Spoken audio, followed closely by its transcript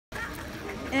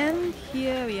And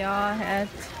here we are at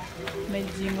Meiji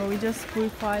Jingu. We just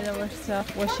purified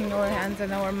ourselves, washing our hands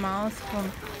and our mouths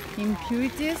from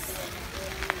impurities.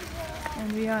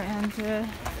 And we are entered.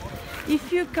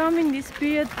 If you come in this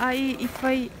period, if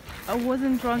I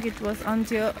wasn't wrong, it was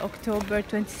until October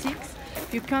 26th.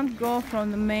 You can't go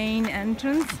from the main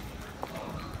entrance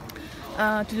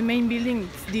to the main building.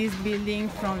 It's this building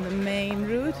from the main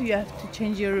route. You have to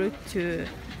change your route to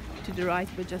the right,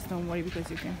 but just don't worry because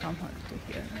you can come to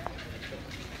here.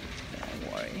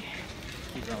 Don't worry.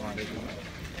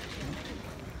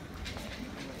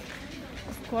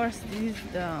 Of course, this is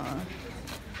the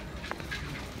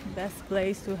best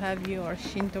place to have your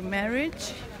Shinto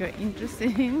marriage if you're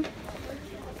interested in.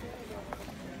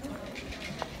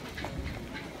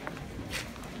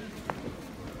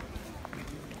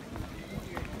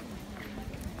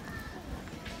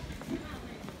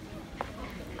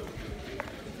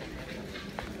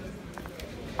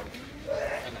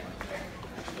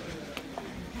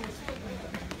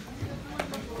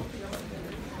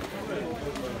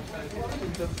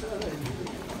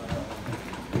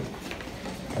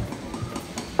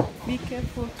 Be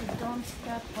careful to don't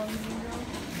step on windows.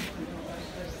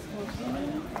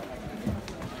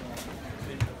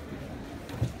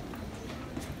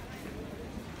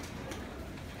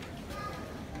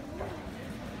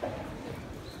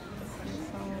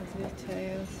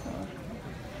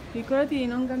 Ricordati di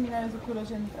non camminare su quello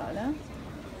centrale,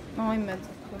 no, in mezzo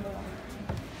a quello là.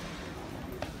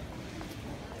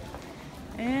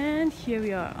 And here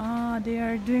we are. They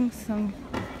are doing some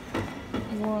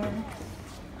work.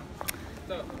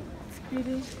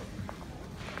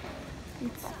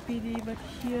 It's pity, but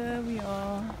here we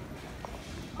are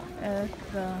at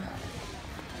the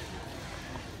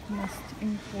most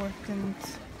important.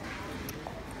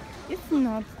 It's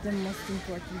not the most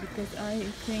important because I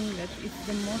think that it's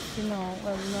the most,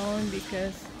 well known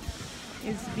because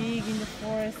it's big in the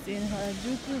forest in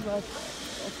Harajuku, but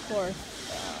of course,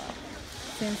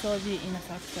 Sensoji in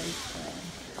Asakusa is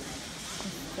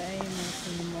famous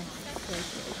and the most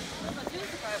sacred.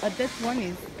 But that one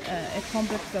is a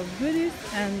complex of Buddhist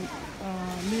and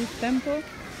Buddhist temple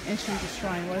and Shinto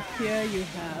shrine. Well, here you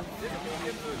have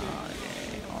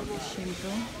all the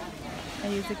Shinto.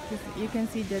 And you can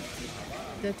see that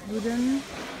wooden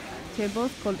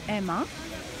tables called ema.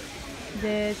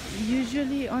 That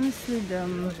usually, honestly,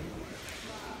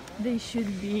 they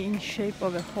should be in shape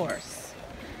of a horse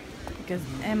because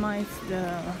ema is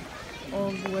the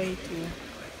old way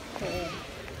to hold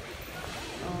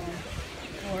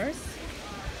horse.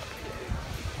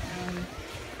 And you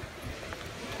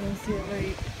can see a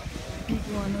very big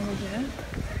one over there.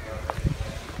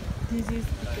 This is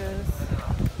because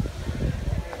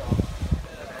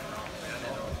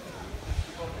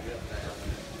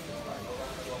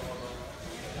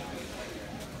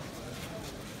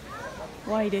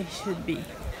why they should be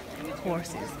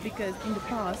horses, because in the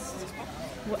past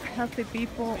healthy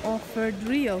people offered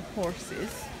real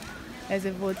horses as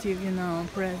a votive,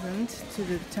 present to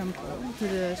the temple, to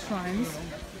the shrines,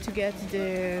 to get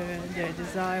their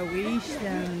desire wish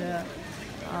and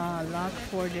luck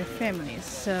for their families.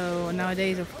 So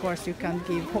nowadays, of course, you can't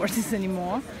give horses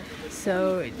anymore,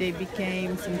 so they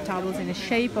became some tables in the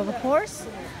shape of a horse.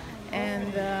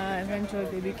 And eventually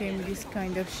they became this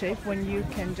kind of shape when you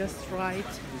can just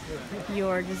write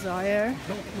your desire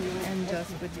and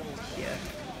just put it here.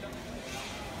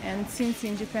 And since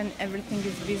in Japan everything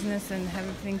is business and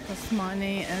everything costs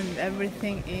money and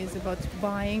everything is about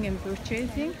buying and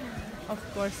purchasing, of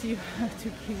course you have to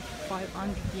give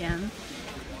 500 yen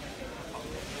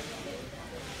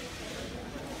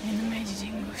in the Meiji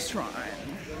Jingu shrine.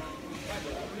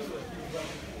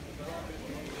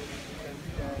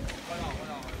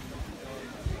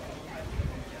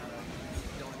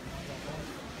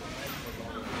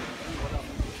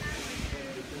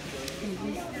 This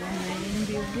is the main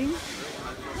building.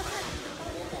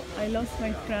 I lost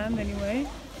my friend anyway.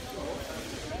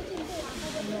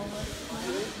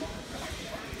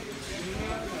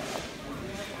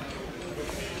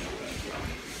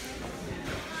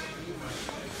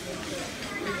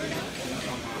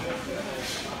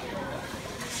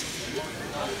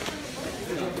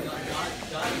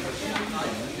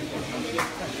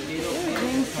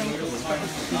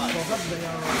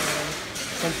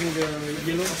 Something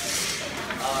yellow.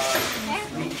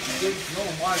 There's no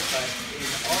marker in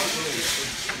all those.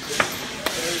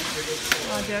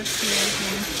 They're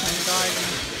creating some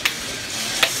gardens.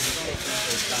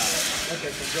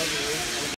 Okay, so